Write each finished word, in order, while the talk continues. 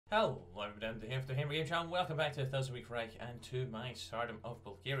Hello everybody, I'm the Hamster Hammer Game Channel. Welcome back to the 1000 Week Reich and to my Stardom of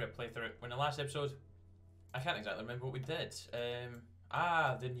Bulgaria playthrough. In the last episode, I can't exactly remember what we did.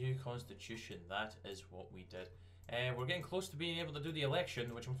 The new constitution, that is what we did. We're getting close to being able to do the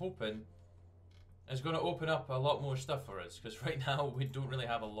election, which I'm hoping is going to open up a lot more stuff for us, because right now we don't really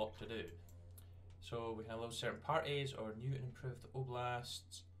have a lot to do. So we can allow certain parties or new and improved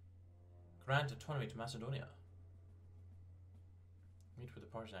oblasts. Grant autonomy to Macedonia. Meet with the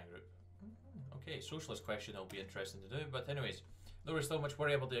partisan group. Okay, socialist question that'll be interesting to do, but anyways, though we're still much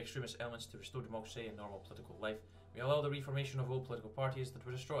worried about the extremist elements to restore democracy and normal political life, we allow the reformation of old political parties that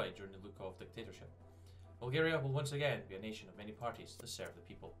were destroyed during the Lukov dictatorship. Bulgaria will once again be a nation of many parties to serve the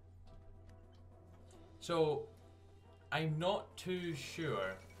people. So, I'm not too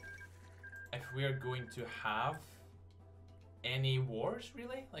sure if we're going to have any wars,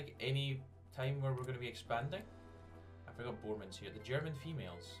 really? Like, any time where we're going to be expanding? I forgot Borman's here. The German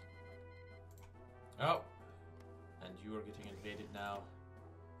females. Oh! And you are getting invaded now.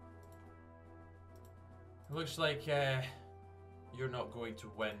 It looks like you're not going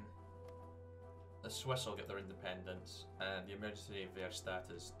to win. The Swiss will get their independence, and the emergency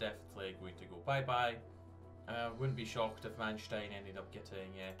Verstadt is definitely going to go bye-bye. Wouldn't be shocked if Manstein ended up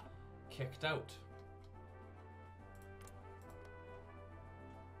getting kicked out.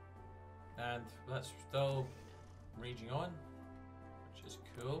 And that's still raging on, which is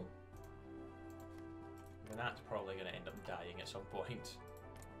cool. And that's probably going to end up dying at some point.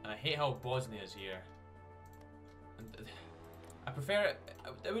 And I hate how Bosnia's here. And I prefer it.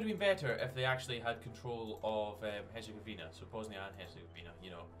 It would have been better if they actually had control of Herzegovina, so Bosnia and Herzegovina, you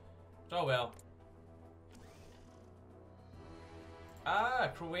know. Oh well.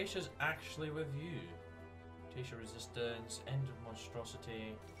 Ah, Croatia's actually with you. Croatia resistance, end of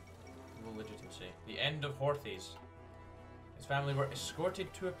monstrosity, no legitimacy. The end of Horthes. His family were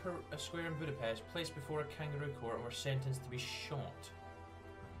escorted to a square in Budapest, placed before a kangaroo court, and were sentenced to be shot.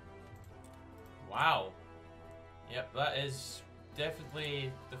 Wow. Yep, that is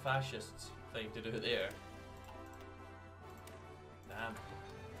definitely the fascist thing to do there. Damn.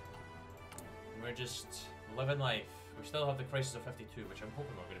 We're just living life. We still have the crisis of 52, which I'm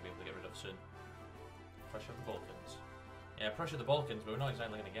hoping we're going to be able to get rid of soon. Prussia the Balkans. Yeah, Prussia the Balkans, but we're not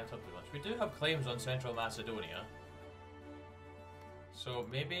exactly going to get up too much. We do have claims on Central Macedonia. So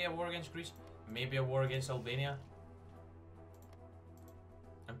maybe a war against Greece, maybe a war against Albania.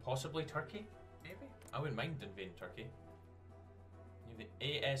 And possibly Turkey, maybe? I wouldn't mind invading Turkey. You have the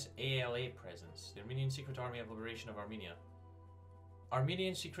ASALA presence, the Armenian Secret Army of Liberation of Armenia.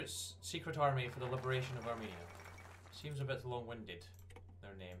 Armenian Secret Army for the Liberation of Armenia. Seems a bit long-winded,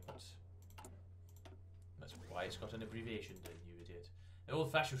 their name, but that's why it's got an abbreviation, you idiot. The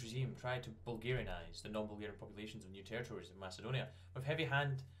old fascist regime tried to Bulgarianize the non-Bulgarian populations of new territories in Macedonia, with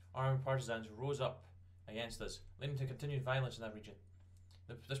heavy-hand armed partisans who rose up against us, leading to continued violence in that region.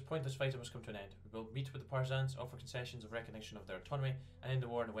 This pointless fight must come to an end. We will meet with the partisans, offer concessions of recognition of their autonomy, and end the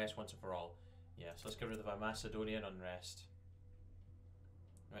war in the west once and for all. Yeah, so let's get rid of a Macedonian unrest,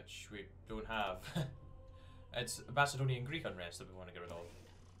 which we don't have. It's Macedonian Greek unrest that we want to get rid of.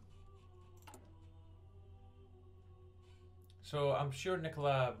 So I'm sure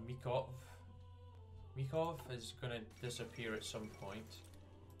Nikola Mikov is going to disappear at some point.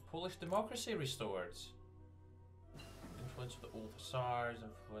 Polish democracy restored. Influence of the old Hussars,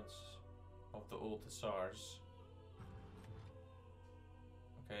 influence of the old Hussars.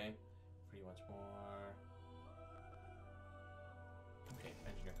 Okay, free once more. Okay,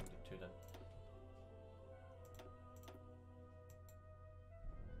 engineer comes in 2 then.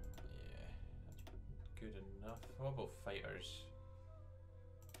 Good enough. What about fighters?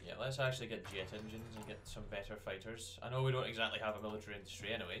 Yeah, let's actually get jet engines and get some better fighters. I know we don't exactly have a military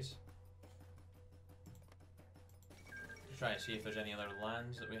industry anyways. Just trying to see if there's any other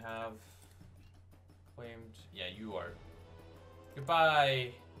lands that we have claimed. Yeah, you are.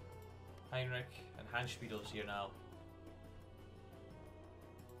 Goodbye, Heinrich, and Hanspiedel's here now.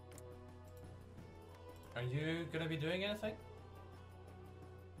 Are you going to be doing anything?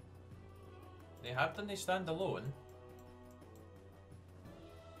 They have done they stand alone.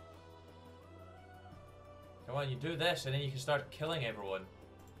 Come on, you do this and then you can start killing everyone.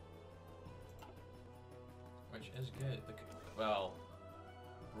 Which is good. Well,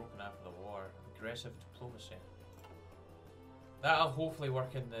 broken after the war. Aggressive diplomacy. That'll hopefully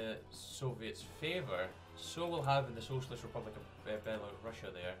work in the Soviets' favour. So we'll have in the Socialist Republic of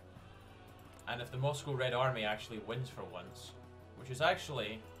Belarus there. And if the Moscow Red Army actually wins for once, which is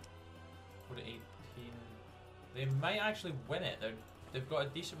actually... 18. They might actually win it. They've got a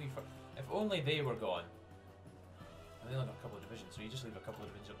decently... If only they were gone. And they only got a couple of divisions, so you just leave a couple of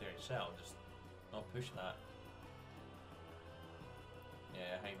divisions up there sell, just not push that.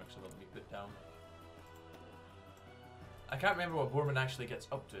 Yeah, Heinrich's about to be put down. I can't remember what Bormann actually gets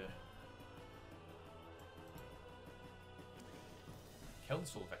up to.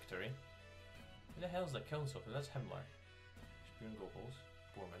 Council victory? Who the hell's the council? Because that's Himmler. Spearn Goebbels,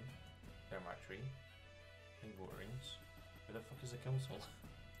 Bormann, Wehrmacht Tree, Bulgarians. Who the fuck is the council?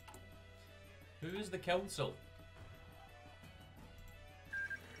 Who is the council?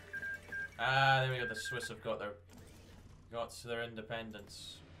 Ah, there we go. The Swiss have got their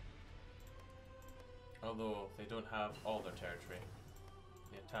independence. Although they don't have all their territory.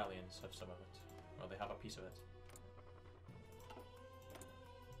 The Italians have some of it. Or they have a piece of it.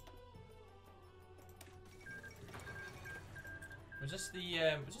 Was this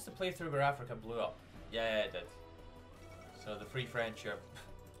the playthrough where Africa blew up? Yeah, it did. So the Free French are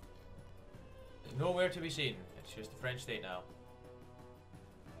nowhere to be seen. It's just the French state now.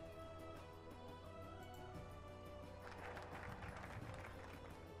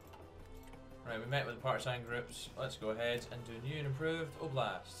 Right, we met with the partisan groups. Let's go ahead and do new and improved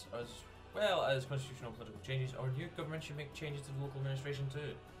oblasts, as well as constitutional political changes. Our new government should make changes to the local administration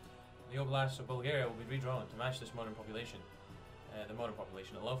too. The oblasts of Bulgaria will be redrawn to match this modern population. The modern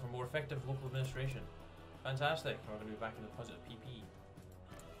population, allow for more effective local administration. Fantastic. We're going to be back in the positive PP.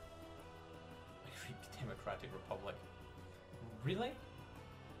 Democratic Republic. Really?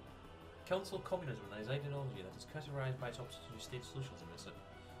 Council communism and its ideology that is categorized by its opposition to state socialism is it?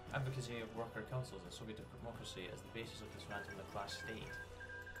 Advocacy of worker councils and Soviet democracy as the basis of dismantling the class state.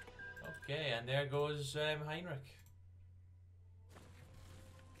 Okay, and there goes Heinrich.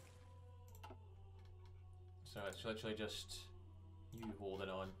 So it's literally just you holding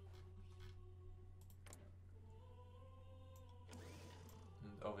on.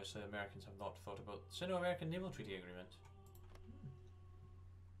 And obviously the Americans have not thought about Sino-American Naval Treaty Agreement.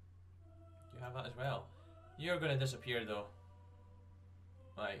 You have that as well. You're going to disappear though.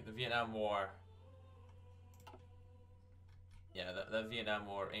 Like, the Vietnam War. Yeah, the Vietnam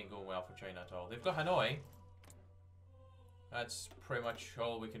War ain't going well for China at all. They've got Hanoi. That's pretty much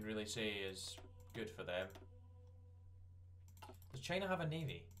all we can really say is good for them. Does China have a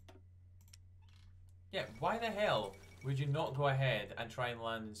navy? Yeah, why the hell would you not go ahead and try and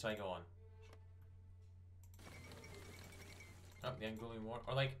land in Saigon? Oh, the Angolan War.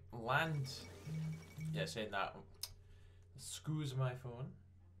 Or like, land... Yeah, saying that. Excuse my phone.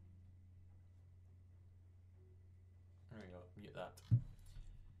 There we go, mute that.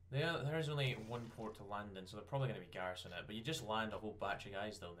 There is only one port to land in, so they're probably going to be garrison it, but you just land a whole batch of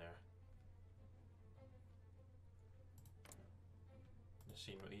guys down there. Just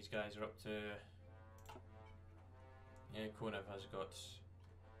seeing what these guys are up to. Yeah, Konev has got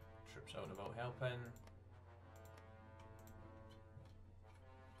troops out and about helping.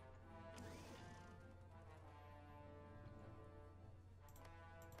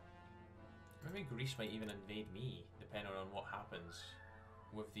 Maybe Greece might even invade me, depending on what happens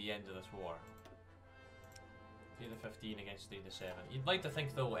with the end of this war. 3-15 against 3-7. You'd like to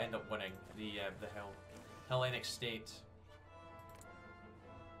think they'll end up winning the Hellenic state.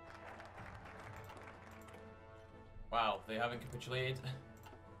 Wow, they haven't capitulated.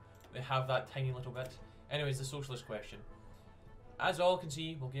 They have that tiny little bit. Anyways, the socialist question. As all can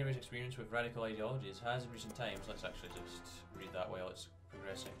see, Bulgaria's experience with radical ideologies has in recent times. Let's actually just read that while it's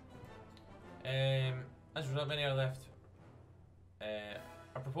progressing. As a result, many are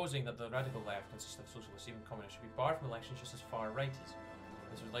proposing that the radical left, consisting of socialists, even communists, should be barred from elections just as far right is.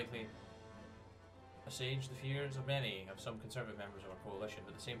 This would likely assuage the fears of many of some conservative members of our coalition,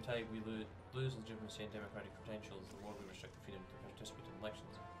 but at the same time we lose legitimacy and democratic credentials the more we restrict the freedom to participate in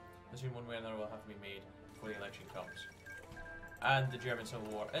elections. This in one way or another will have to be made before the election comes. And the German Civil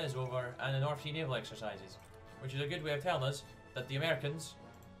War is over, and the North Sea naval exercises, which is a good way of telling us that the Americans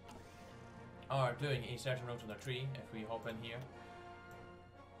are doing a certain route on their tree. If we hop in here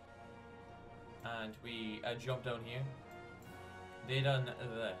and we jump down here, they done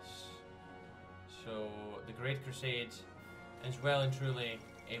this. So the Great Crusade is well and truly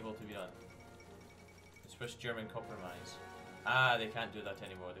able to be done. The Swiss-German compromise. Ah, they can't do that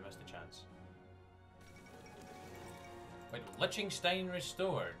anymore. They missed a chance. Wait, Liechtenstein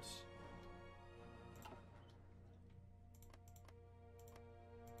restored.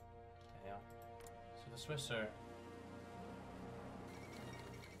 The Swiss are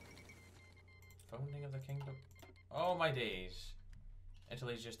founding of the kingdom. Oh my days!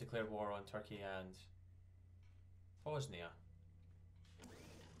 Italy's just declared war on Turkey and Bosnia.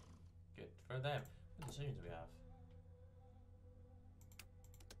 Good for them. What decisions do we have?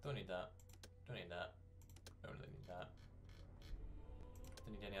 Don't need that. Don't need that. Don't really need that.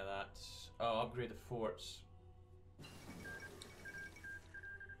 Don't need any of that. Oh, upgrade the forts.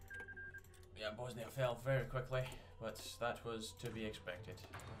 Yeah, Bosnia fell very quickly, but that was to be expected.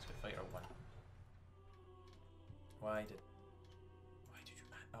 Let's get fighter 1. Why did you...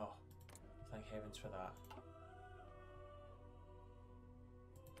 Oh, thank heavens for that.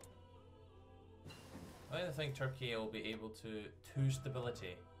 I don't think Turkey will be able to... 2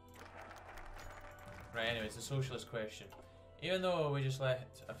 stability. Right, anyways, the socialist question. Even though we just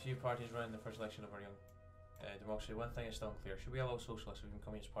let a few parties run in the first election of our young democracy, one thing is still unclear. Should we allow socialists or even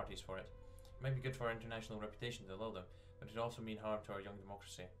communist parties for it? It might be good for our international reputation to allow them, but it would also mean harm to our young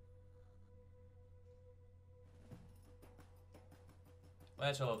democracy.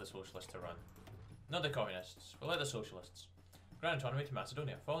 Let's allow the socialists to run. Not the communists, but let the socialists. Grant autonomy to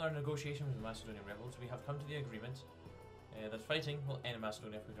Macedonia. Following our negotiations with the Macedonian rebels, we have come to the agreement that fighting will end in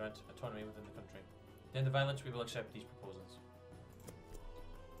Macedonia if we grant autonomy within the country. To end the violence, we will accept these proposals.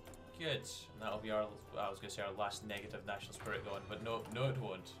 Good. And that'll be our, I was going to say our last negative national spirit going, but no, it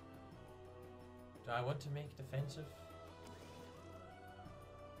won't. Do I want to make defensive?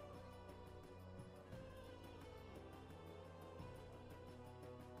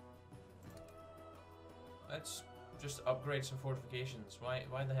 Let's just upgrade some fortifications.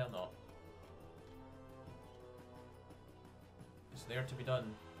 Why the hell not? It's there to be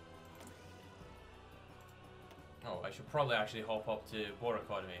done. Oh, I should probably actually hop up to war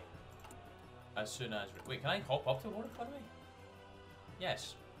economy. As soon as... Wait, can I hop up to war economy?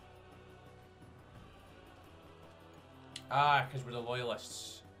 Yes. Ah, because we're the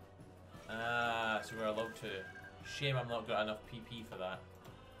loyalists. Ah, so we're allowed to. Shame I'm not got enough PP for that.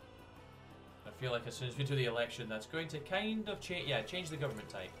 I feel like as soon as we do the election, that's going to kind of change. Yeah, change the government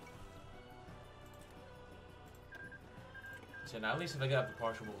type. So now, at least if I get up to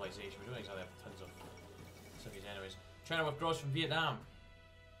partial mobilization, we don't exactly have tons of cities, anyways. China withdraws from Vietnam,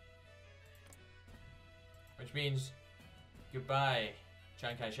 which means goodbye,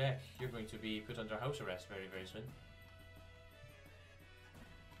 Chiang Kai-shek. You're going to be put under house arrest very, very soon.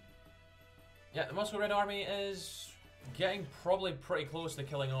 Yeah, the Moscow Red Army is getting probably pretty close to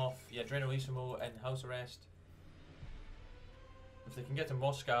killing off, yeah, Generalissimo and house arrest. If they can get to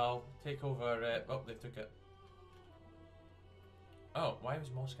Moscow, take over, oh, they took it. Oh, why was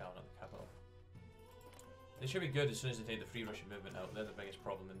Moscow not the capital? They should be good as soon as they take the Free Russian movement out. They're the biggest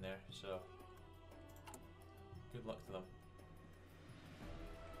problem in there, so good luck to them.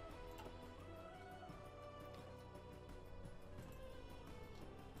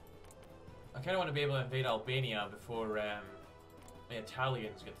 I kind of want to be able to invade Albania before the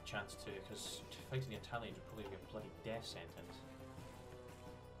Italians get the chance to, because fighting the Italians would probably be a bloody death sentence.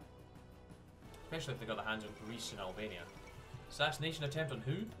 Especially if they got their hands on Greece and Albania. Assassination attempt on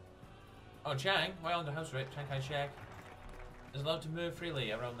who? Oh, Chiang, while under house arrest, Chiang Kai-shek is allowed to move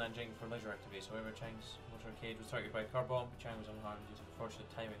freely around Nanjing for leisure activities. However, Chiang's motorcade was targeted by a car bomb. Chiang was unharmed due to the fortunate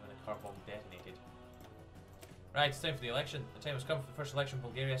timing when the car bomb detonated. Right, it's time for the election. The time has come for the first election in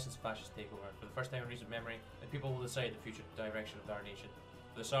Bulgaria since the fascist takeover. For the first time in recent memory, the people will decide the future direction of our nation.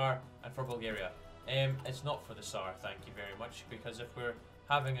 For the Tsar and for Bulgaria. It's not for the Tsar, thank you very much, because if we're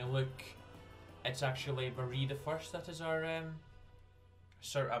having a look, it's actually Marie the First that is our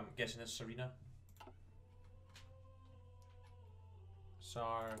I'm guessing it's Serena.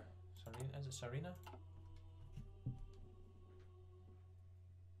 Serena? Is it Serena?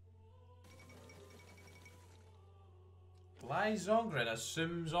 Lai Zongren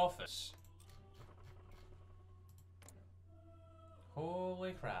assumes office.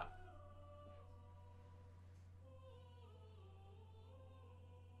 Holy crap.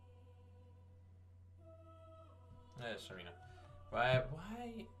 There's Serena. Why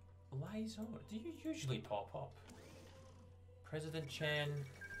Lai Zongren? Do you usually pop up? President Chen.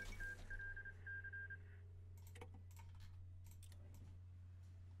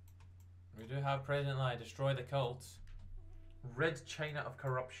 We do have President Lai. Destroy the cult. Rid China of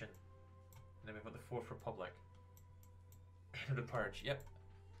corruption. And then we've got the Fourth Republic. End of the Purge, yep.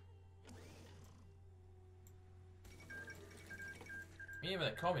 Me with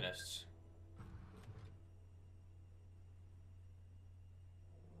the communists.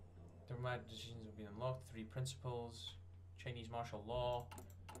 Diplomatic decisions have been unlocked. 3 principles. Chinese martial law.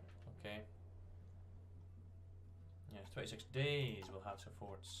 Okay. Yeah, 26 days we'll have some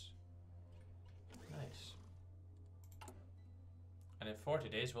forts. Nice. And in 40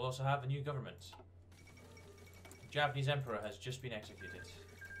 days we'll also have a new government. The Japanese Emperor has just been executed.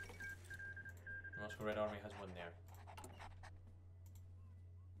 The Moscow Red Army has won there.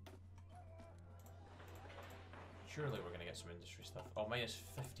 Surely we're going to get some industry stuff. Oh, minus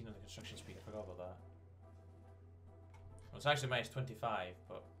 15 on the construction speed. I forgot about that. Well, it's actually minus 25,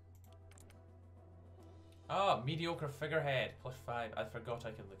 but... Oh, mediocre figurehead, +5. I forgot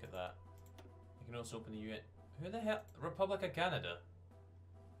I can look at that. I can also open the UN. Who the hell? Republic of Canada?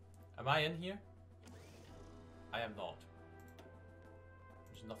 Am I in here? I am not.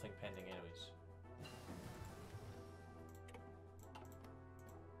 There's nothing pending anyways.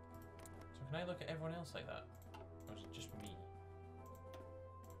 So can I look at everyone else like that? Or is it just me?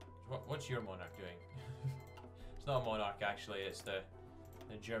 So what's your monarch doing? It's not a monarch actually, it's the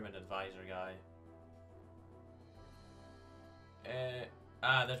German advisor guy.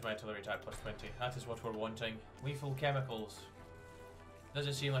 There's my artillery type +20. That is what we're wanting. Lethal chemicals.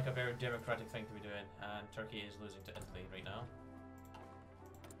 Doesn't seem like a very democratic thing to be doing, and Turkey is losing to Italy right now.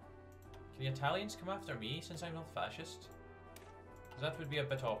 Can the Italians come after me since I'm not fascist? Because that would be a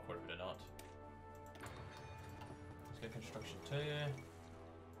bit awkward, would it not? Let's get construction 2.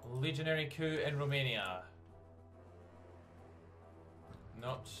 Legionary coup in Romania.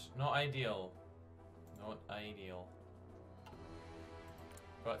 Not ideal. Not ideal.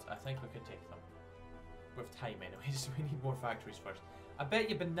 But I think we could take them. With time anyways, we need more factories first. I bet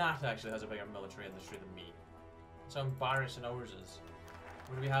you Banat actually has a bigger military industry than me. That's how embarrassing ours is.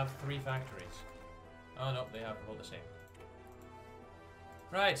 Where do we have 3 factories? Oh no, they have about the same.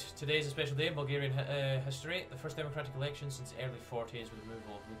 Right, today's a special day in Bulgarian history. The first democratic election since the early 40s with the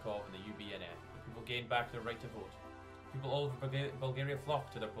removal of Lukov and the UBNF. The people gained back their right to vote. People all over Bulgaria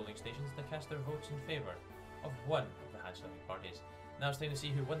flocked to their polling stations to cast their votes in favour of one of the hand-slamming parties. Now it's time to see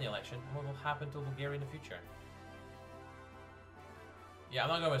who won the election and what will happen to Bulgaria in the future. Yeah, I'm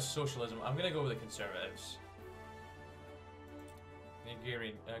not going with socialism. I'm going to go with the Conservatives. The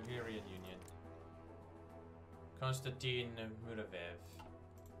Bulgarian Union. Konstantin Muravev.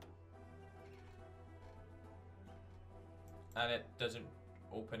 And it doesn't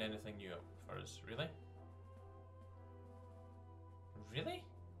open anything new up for us. Really? Really?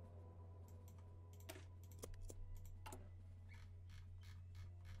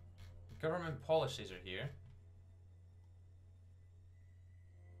 Government policies are here.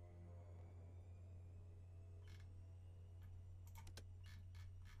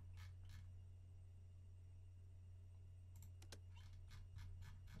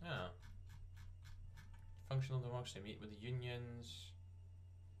 Yeah. Functional democracy, meet with the unions.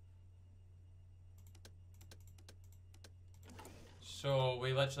 So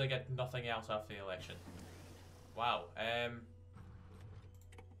we literally get nothing else after the election. Wow.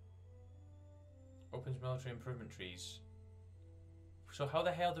 Opens military improvement trees. So how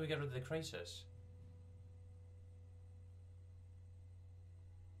the hell do we get rid of the crisis?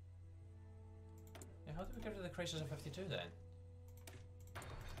 Yeah, how do we get rid of the crisis of 52 then?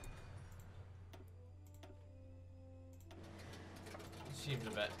 It seems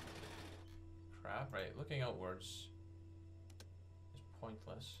a bit crap. Right, looking outwards is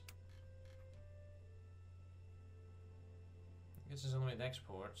pointless. This is unlimited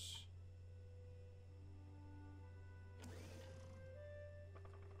exports.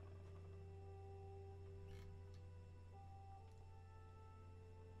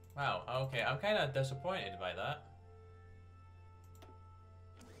 Wow, okay, I'm kind of disappointed by that.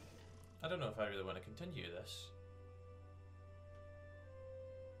 I don't know if I really want to continue this.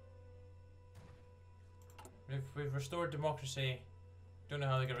 We've restored democracy. Don't know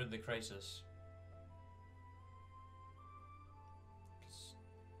how to get rid of the crisis.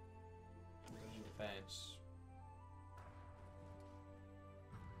 Defense.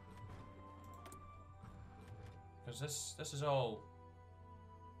 Because this is all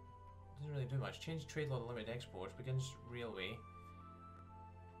doesn't really do much. Change trade law to limit exports. Begins railway.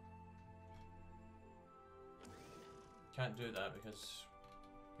 Can't do that because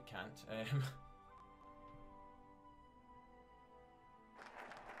we can't. I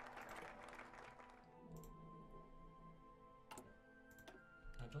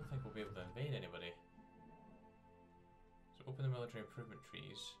don't think we'll be able to invade anybody. So open the military improvement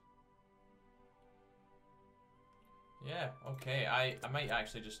trees. Yeah, okay. I might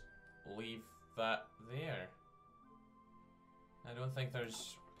actually just leave that there. I don't think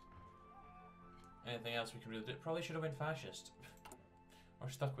there's anything else we can really do. Probably should have went fascist. Or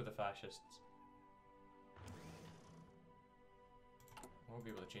stuck with the fascists. Won't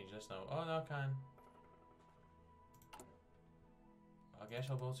be able to change this now. Oh no, I can. I guess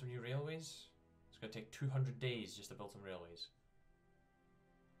I'll build some new railways. It's going to take 200 days just to build some railways.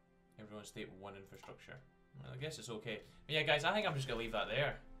 Everyone state one infrastructure. Well, I guess it's okay. But yeah, guys, I think I'm just going to leave that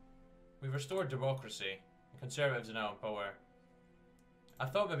there. We've restored democracy. The Conservatives are now in power. I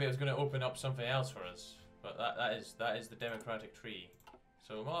thought maybe it was going to open up something else for us, but that is the democratic tree.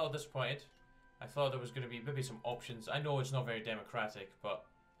 So I'm a little disappointed. I thought there was going to be maybe some options. I know it's not very democratic, but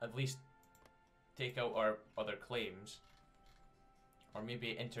at least take out our other claims. Or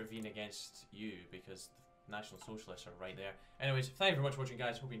maybe intervene against you, because the National Socialists are right there. Anyways, thank you very much for watching,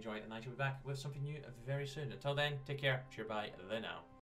 guys. Hope you enjoyed, and I shall be back with something new very soon. Until then, take care. Cheer, bye. The now.